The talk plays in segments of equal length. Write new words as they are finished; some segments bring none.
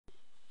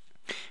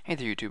Hey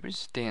there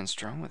YouTubers, Dan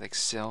Strong with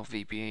Excel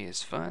VBA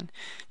is Fun.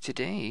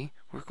 Today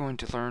we're going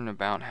to learn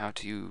about how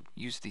to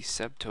use the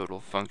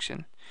subtotal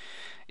function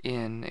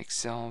in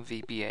Excel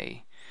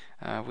VBA.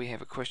 We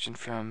have a question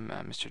from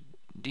Mr.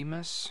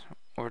 Dimas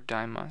or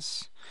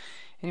Dimas.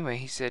 Anyway,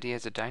 he said he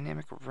has a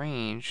dynamic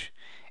range.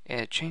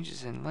 It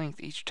changes in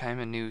length each time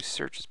a new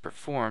search is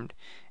performed,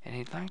 and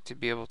he'd like to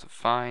be able to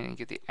find and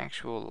get the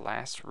actual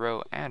last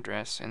row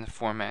address in the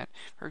format,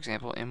 for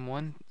example,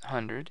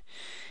 M100,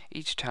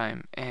 each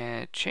time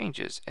and it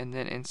changes, and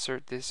then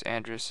insert this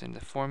address in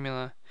the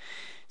formula.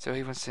 So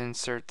he wants to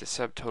insert the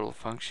subtotal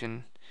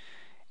function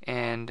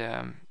and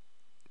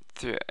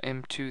through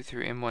M2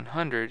 through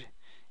M100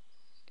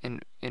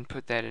 and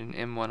input that in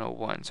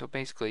M101. So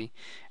basically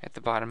at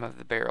the bottom of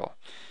the barrel.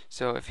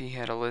 So if he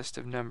had a list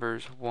of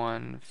numbers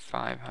 1,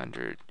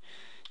 500,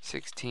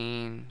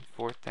 16,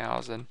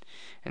 4000,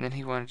 and then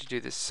he wanted to do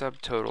the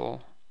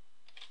subtotal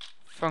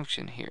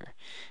function here.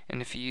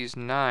 And if you use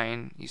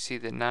 9, you see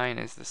that 9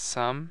 is the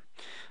sum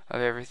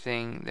of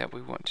everything that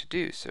we want to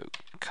do. So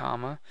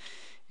comma,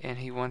 and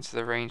he wants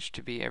the range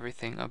to be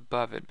everything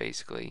above it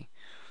basically.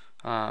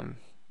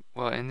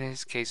 Well, in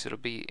this case it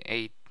would be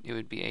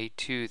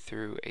A2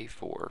 through A4.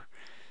 So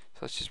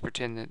let's just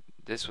pretend that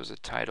this was a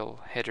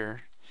title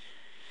header.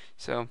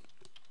 So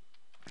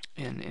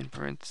in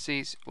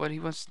parentheses, what he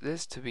wants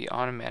this to be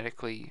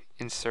automatically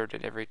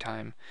inserted every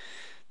time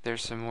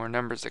there's some more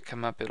numbers that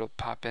come up. It'll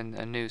pop in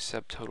a new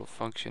subtotal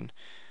function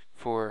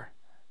for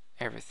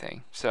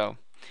everything. So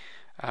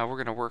we're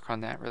going to work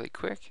on that really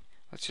quick.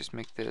 Let's just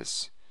make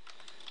this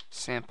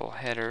sample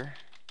header,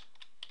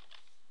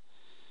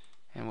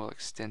 and we'll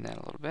extend that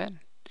a little bit.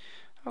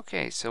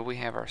 Okay, so we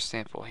have our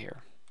sample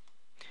here.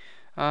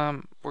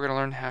 We're going to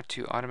learn how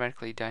to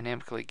automatically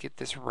dynamically get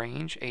this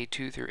range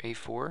A2 through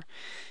A4,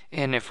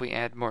 and if we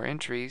add more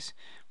entries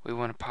we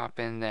want to pop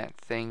in that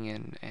thing,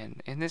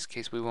 and in this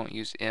case we won't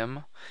use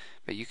M,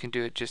 but you can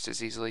do it just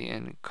as easily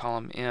in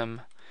column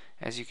M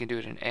as you can do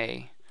it in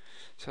A.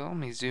 So let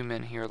me zoom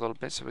in here a little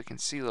bit so we can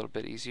see a little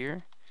bit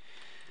easier.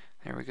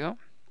 There we go.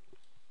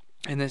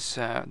 And this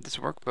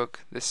workbook,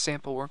 this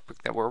sample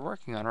workbook that we're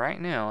working on right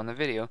now on the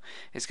video,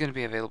 is going to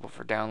be available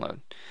for download.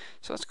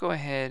 So let's go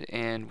ahead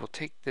and we'll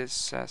take this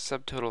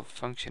subtotal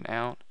function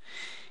out,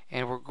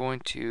 and we're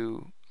going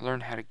to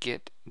learn how to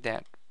get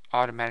that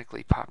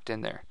automatically popped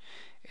in there.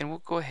 And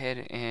we'll go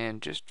ahead and,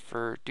 just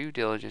for due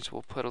diligence,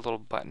 we'll put a little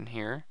button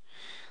here.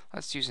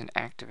 Let's use an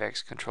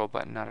ActiveX control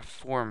button, not a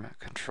form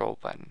control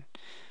button.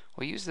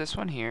 We'll use this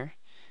one here,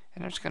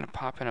 and I'm just going to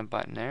pop in a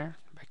button there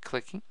by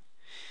clicking.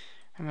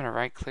 I'm going to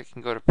right click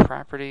and go to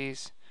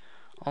Properties,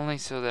 only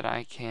so that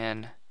I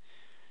can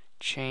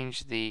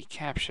change the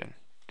caption.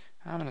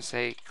 I'm going to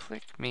say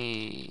click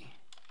me!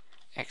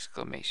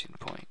 Exclamation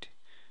point.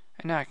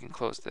 And now I can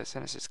close this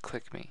and it says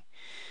click me.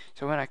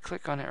 So when I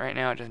click on it right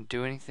now, it doesn't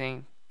do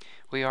anything.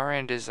 We are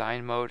in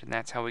design mode, and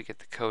that's how we get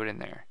the code in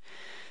there.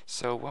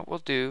 So what we'll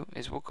do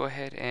is we'll go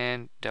ahead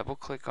and double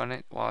click on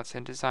it while it's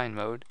in design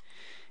mode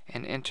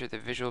and enter the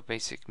Visual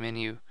Basic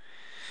menu.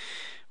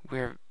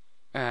 We're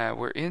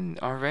in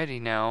already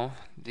now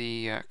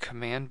the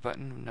command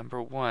button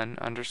number 1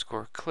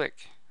 underscore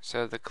click.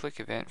 So the click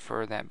event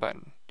for that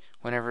button.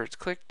 Whenever it's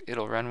clicked,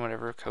 it'll run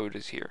whatever code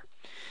is here.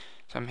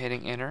 So I'm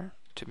hitting enter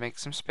to make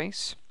some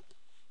space.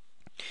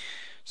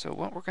 So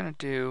what we're going to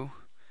do,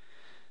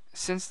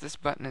 since this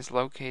button is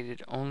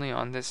located only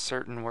on this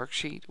certain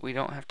worksheet, we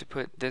don't have to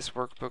put this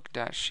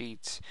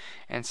workbook.sheets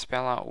and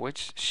spell out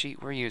which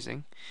sheet we're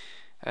using.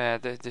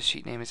 The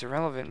sheet name is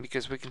irrelevant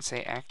because we can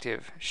say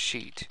active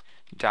sheet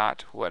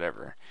dot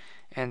whatever,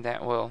 and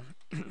that will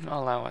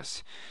allow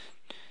us,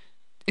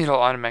 it'll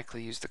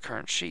automatically use the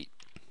current sheet.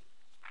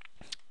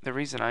 The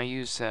reason I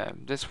use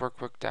this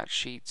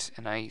workbook.sheets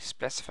and I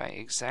specify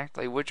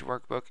exactly which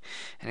workbook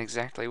and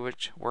exactly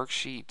which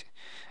worksheet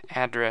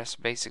address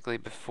basically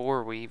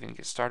before we even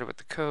get started with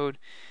the code,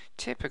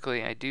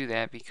 typically I do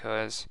that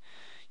because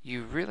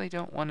you really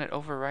don't want it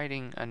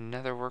overwriting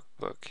another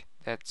workbook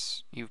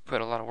that's you've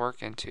put a lot of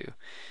work into,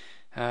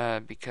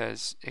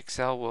 because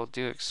Excel will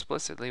do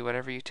explicitly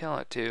whatever you tell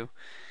it to,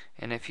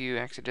 and if you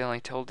accidentally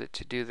told it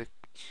to do the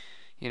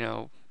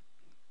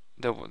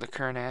the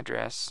current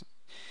address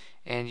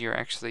and you're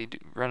actually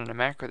running a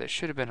macro that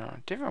should have been on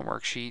a different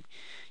worksheet,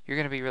 you're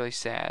going to be really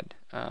sad,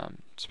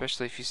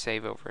 especially if you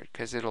save over it,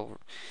 because it'll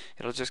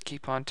just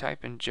keep on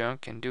typing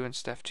junk and doing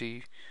stuff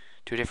to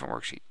a different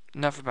worksheet.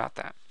 Enough about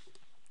that.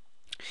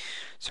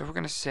 So we're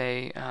going to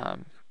say,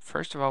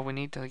 first of all, we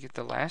need to get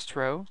the last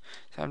row.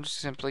 So I'm just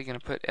simply going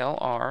to put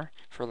LR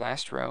for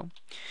last row,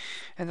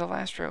 and the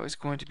last row is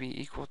going to be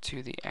equal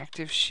to the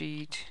active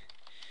sheet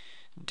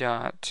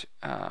dot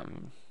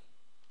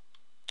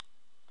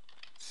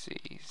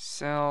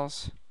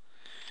cells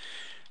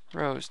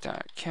rows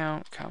dot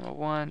count comma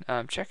 1.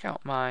 Check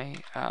out my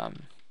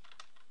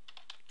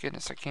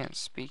goodness, I can't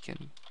speak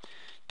and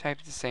type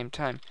at the same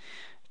time.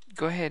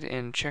 Go ahead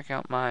and check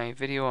out my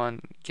video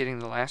on getting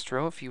the last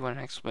row if you want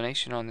an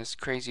explanation on this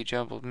crazy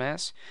jumbled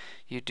mess.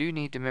 You do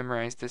need to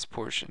memorize this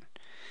portion.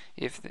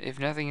 If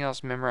nothing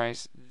else,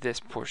 memorize this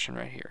portion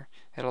right here.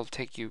 It'll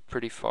take you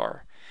pretty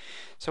far.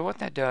 So what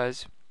that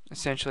does,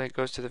 essentially, it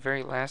goes to the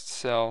very last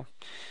cell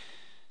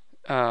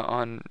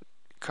on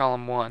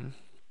column 1,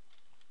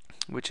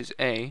 which is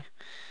A.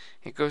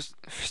 It goes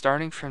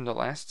starting from the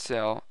last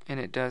cell, and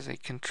it does a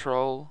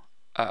control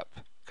up.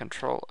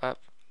 Control up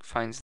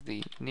finds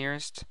the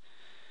nearest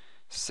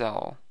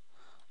cell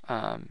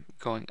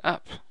going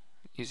up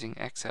using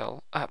XL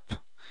up.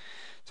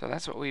 So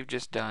that's what we've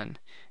just done,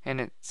 and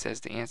it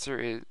says the answer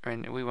is,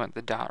 and we want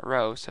the dot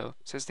row, so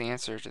it says the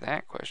answer to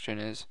that question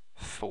is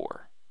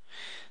 4.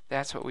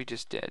 That's what we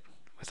just did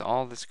with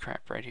all this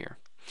crap right here.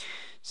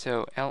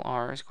 So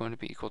LR is going to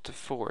be equal to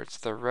 4. It's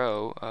the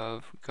row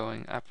of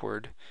going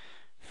upward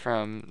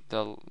from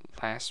the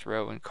last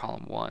row in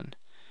column 1.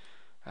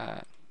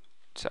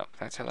 So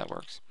that's how that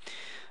works.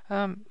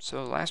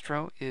 So last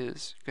row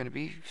is going to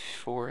be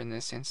 4 in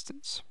this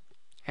instance.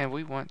 And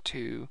we want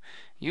to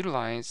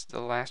utilize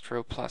the last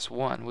row plus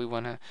 1. We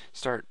want to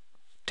start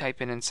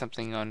typing in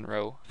something on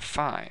row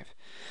 5.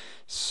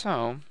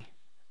 So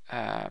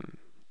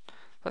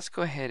let's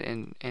go ahead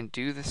and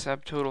do the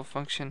subtotal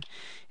function.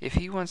 If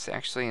he wants to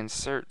actually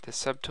insert the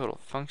subtotal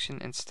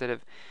function instead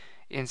of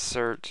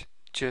insert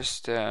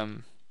just, I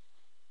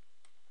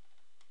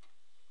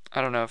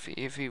don't know,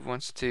 if he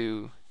wants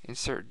to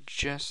insert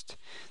just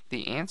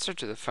the answer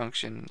to the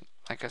function,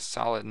 like a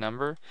solid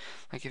number,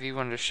 like if you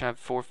wanted to shove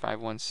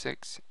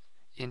 4516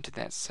 into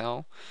that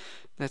cell,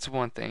 that's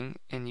one thing,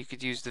 and you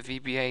could use the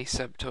VBA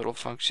subtotal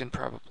function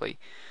probably.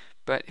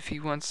 But if he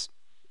wants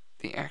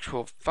the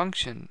actual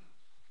function,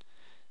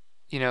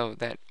 you know,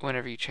 that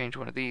whenever you change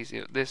one of these,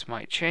 this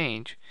might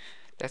change,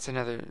 that's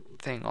another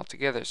thing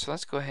altogether. So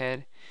let's go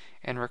ahead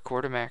and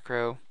record a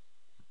macro,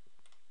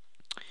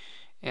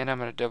 and I'm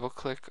going to double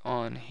click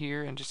on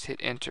here and just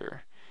hit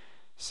enter.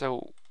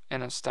 So,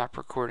 and I'll stop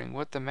recording.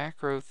 What the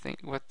macro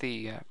what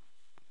the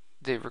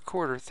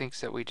recorder thinks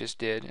that we just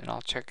did, and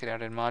I'll check it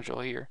out in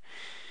module here,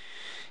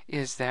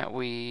 is that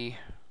we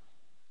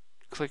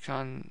clicked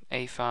on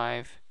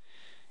A5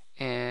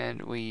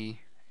 and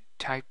we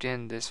typed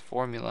in this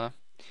formula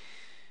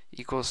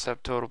equals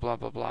subtotal blah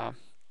blah blah,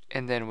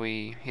 and then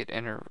we hit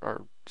enter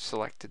or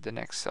selected the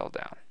next cell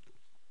down.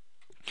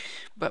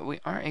 But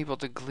we are able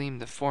to glean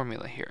the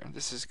formula here.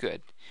 This is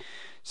good.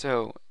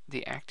 So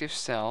the active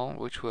cell,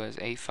 which was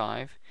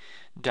A5,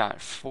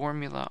 dot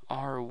formula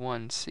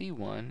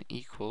R1C1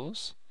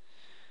 equals,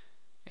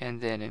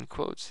 and then in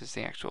quotes is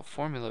the actual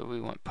formula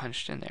we want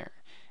punched in there,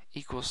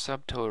 equals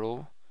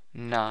subtotal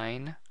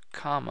 9,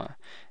 comma.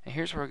 And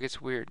here's where it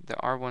gets weird, the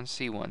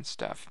R1C1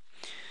 stuff.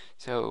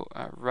 So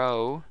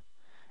row,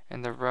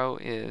 and the row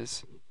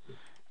is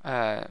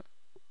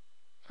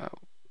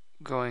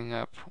going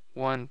up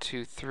 1,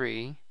 2,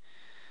 3.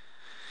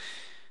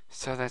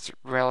 So that's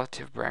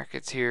relative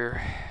brackets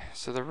here.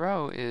 So the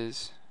row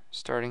is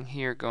starting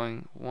here,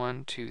 going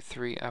 1, 2,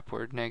 3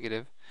 upward,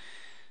 negative.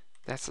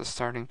 That's the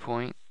starting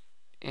point,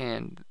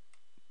 and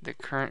the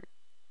current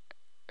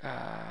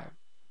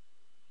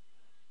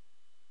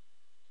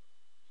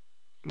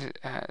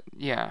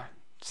yeah,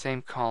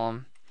 same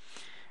column,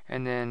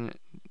 and then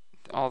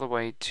all the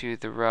way to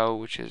the row,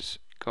 which is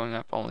going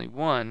up only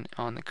 1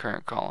 on the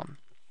current column.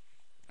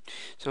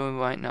 So we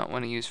might not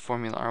want to use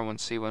formula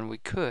R1C1. We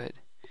could,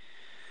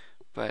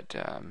 but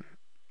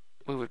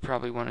we would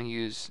probably want to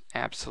use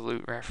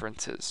absolute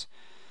references.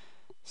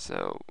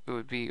 So it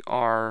would be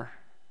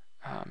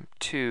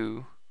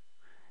R2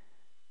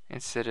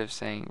 instead of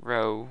saying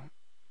row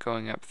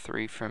going up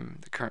 3 from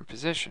the current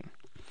position.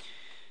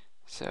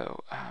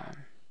 So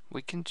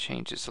we can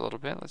change this a little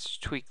bit. Let's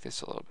tweak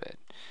this a little bit.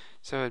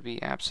 So it would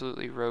be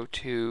absolutely row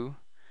 2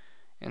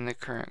 in the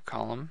current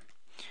column,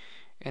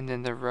 and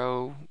then the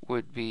row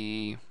would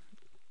be,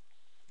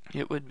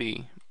 it would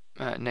be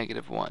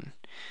 -1.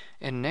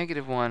 And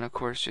 -1, of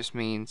course, just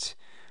means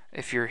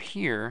if you're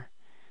here,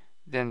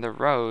 then the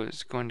row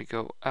is going to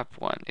go up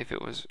 1. If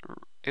it was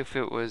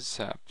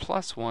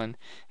 +1,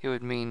 it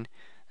would mean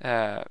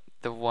the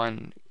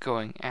one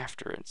going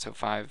after it. So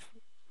 5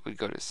 would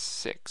go to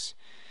 6.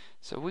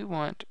 So we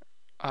want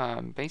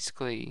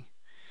basically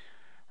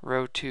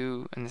row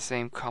 2 in the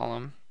same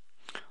column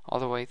all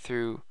the way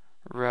through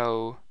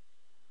row,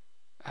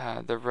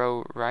 the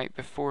row right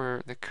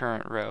before the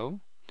current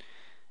row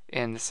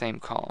in the same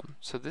column.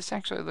 So this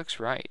actually looks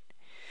right.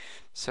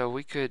 So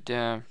we could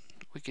do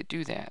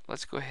that.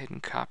 Let's go ahead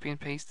and copy and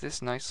paste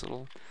this nice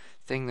little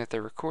thing that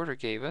the recorder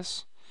gave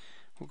us.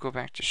 We'll go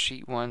back to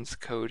sheet 1's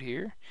code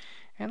here,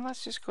 and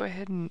let's just go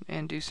ahead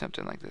and do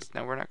something like this.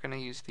 Now we're not going to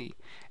use the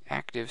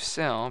active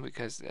cell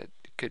because that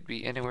could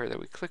be anywhere that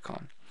we click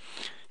on.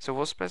 So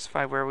we'll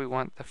specify where we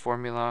want the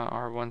formula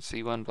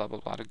R1C1 blah blah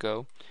blah to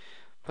go.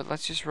 But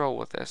let's just roll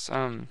with this.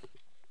 We're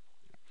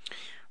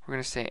going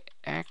to say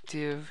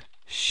active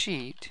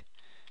sheet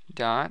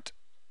dot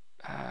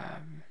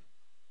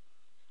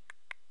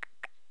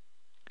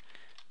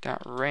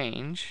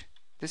range.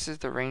 This is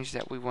the range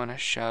that we want to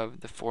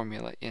shove the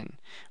formula in.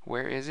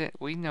 Where is it?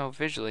 We know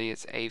visually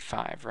it's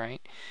A5,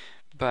 right?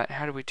 But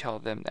how do we tell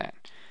them that?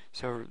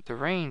 So the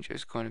range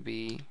is going to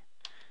be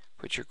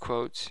put your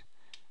quotes,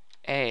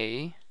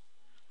 A,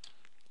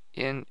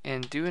 and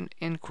do an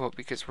end quote,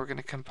 because we're going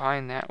to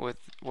combine that with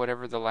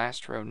whatever the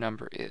last row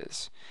number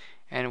is.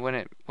 And when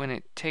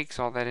it takes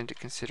all that into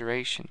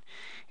consideration,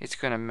 it's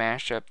going to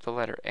mash up the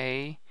letter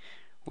A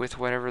with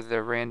whatever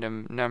the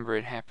random number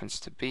it happens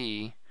to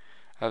be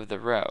of the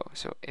row.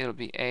 So it'll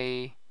be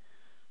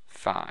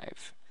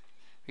A5,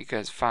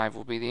 because 5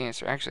 will be the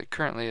answer. Actually,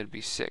 currently it would be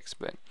 6,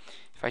 but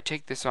if I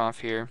take this off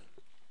here,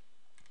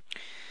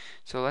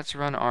 so let's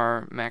run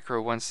our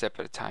macro one step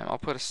at a time. I'll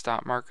put a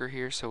stop marker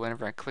here, so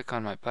whenever I click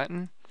on my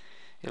button,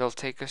 it'll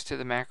take us to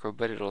the macro,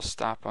 but it'll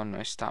stop on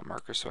my stop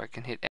marker, so I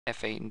can hit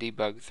F8 and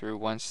debug through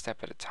one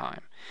step at a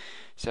time.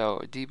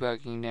 So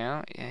debugging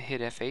now,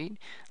 hit F8.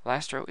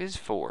 Last row is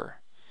 4.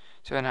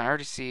 So, and I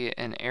already see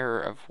an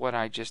error of what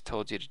I just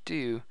told you to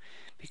do,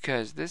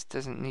 because this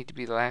doesn't need to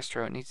be the last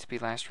row, it needs to be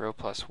last row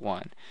plus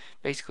 1.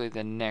 Basically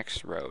the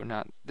next row,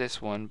 not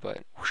this one,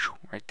 but whoosh,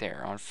 right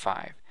there on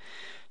 5.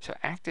 So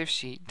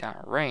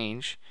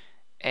ActiveSheet.range,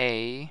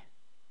 A,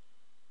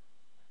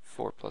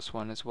 4 plus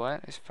 1 is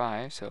what? Is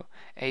 5. So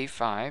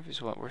A5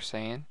 is what we're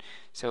saying.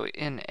 So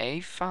in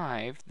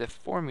A5, the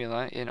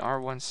formula in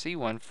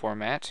R1C1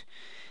 format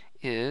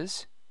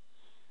is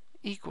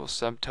equals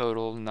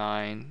subtotal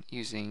 9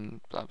 using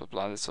blah blah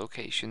blah, this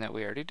location that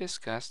we already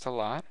discussed a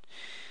lot.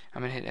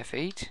 I'm going to hit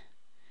F8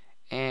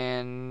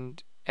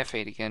 and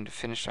F8 again to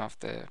finish off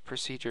the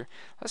procedure.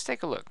 Let's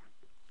take a look.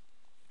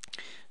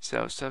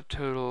 So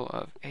subtotal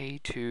of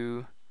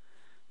A2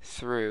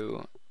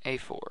 through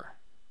A4.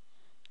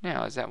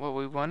 Now, is that what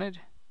we wanted?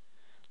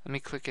 Let me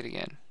click it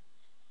again.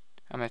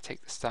 I'm going to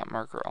take the stop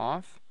marker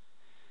off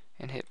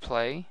and hit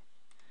play.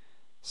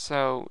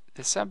 So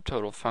the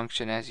subtotal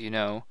function, as you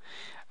know,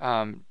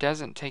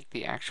 doesn't take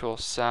the actual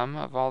sum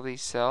of all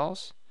these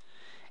cells.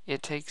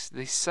 It takes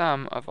the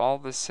sum of all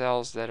the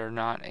cells that are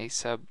not a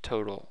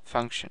subtotal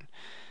function.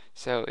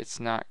 So it's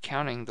not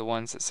counting the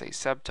ones that say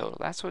subtotal.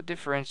 That's what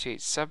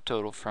differentiates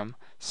subtotal from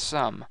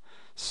sum.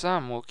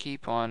 Sum will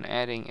keep on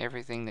adding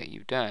everything that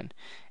you've done,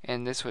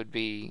 and this would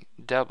be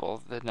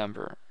double the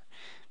number.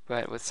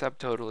 But with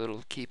subtotal,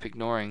 it'll keep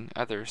ignoring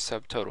other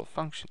subtotal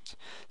functions.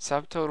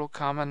 Subtotal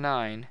comma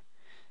 9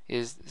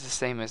 is the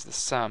same as the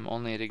sum,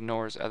 only it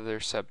ignores other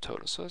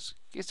subtotals. So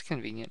it's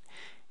convenient.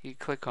 You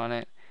click on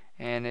it,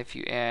 and if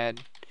you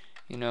add,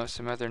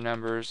 some other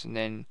numbers, and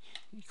then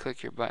you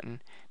click your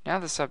button, now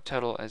the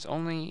subtotal is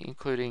only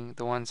including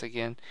the ones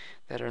again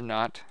that are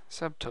not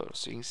subtotals.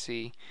 So you can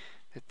see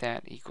that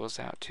that equals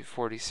out to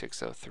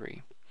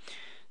 4603.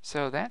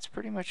 So that's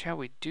pretty much how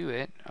we do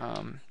it.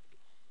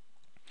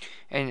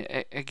 And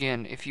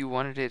again, if you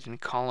wanted it in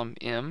column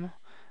M,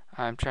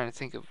 I'm trying to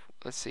think of,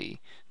 let's see,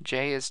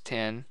 J is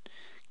 10,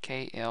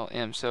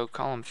 KLM. So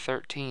column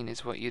 13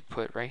 is what you'd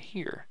put right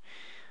here.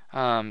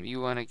 You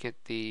want to get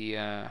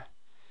the,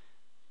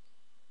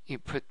 you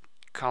put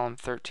column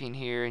 13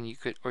 here, and you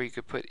could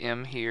put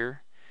M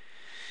here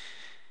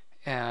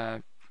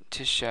to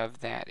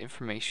shove that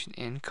information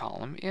in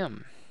column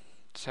M.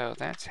 So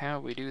that's how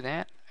we do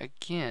that.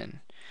 Again,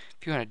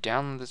 if you want to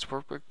download this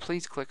workbook,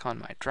 please click on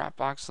my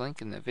Dropbox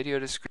link in the video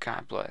description.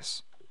 God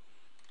bless.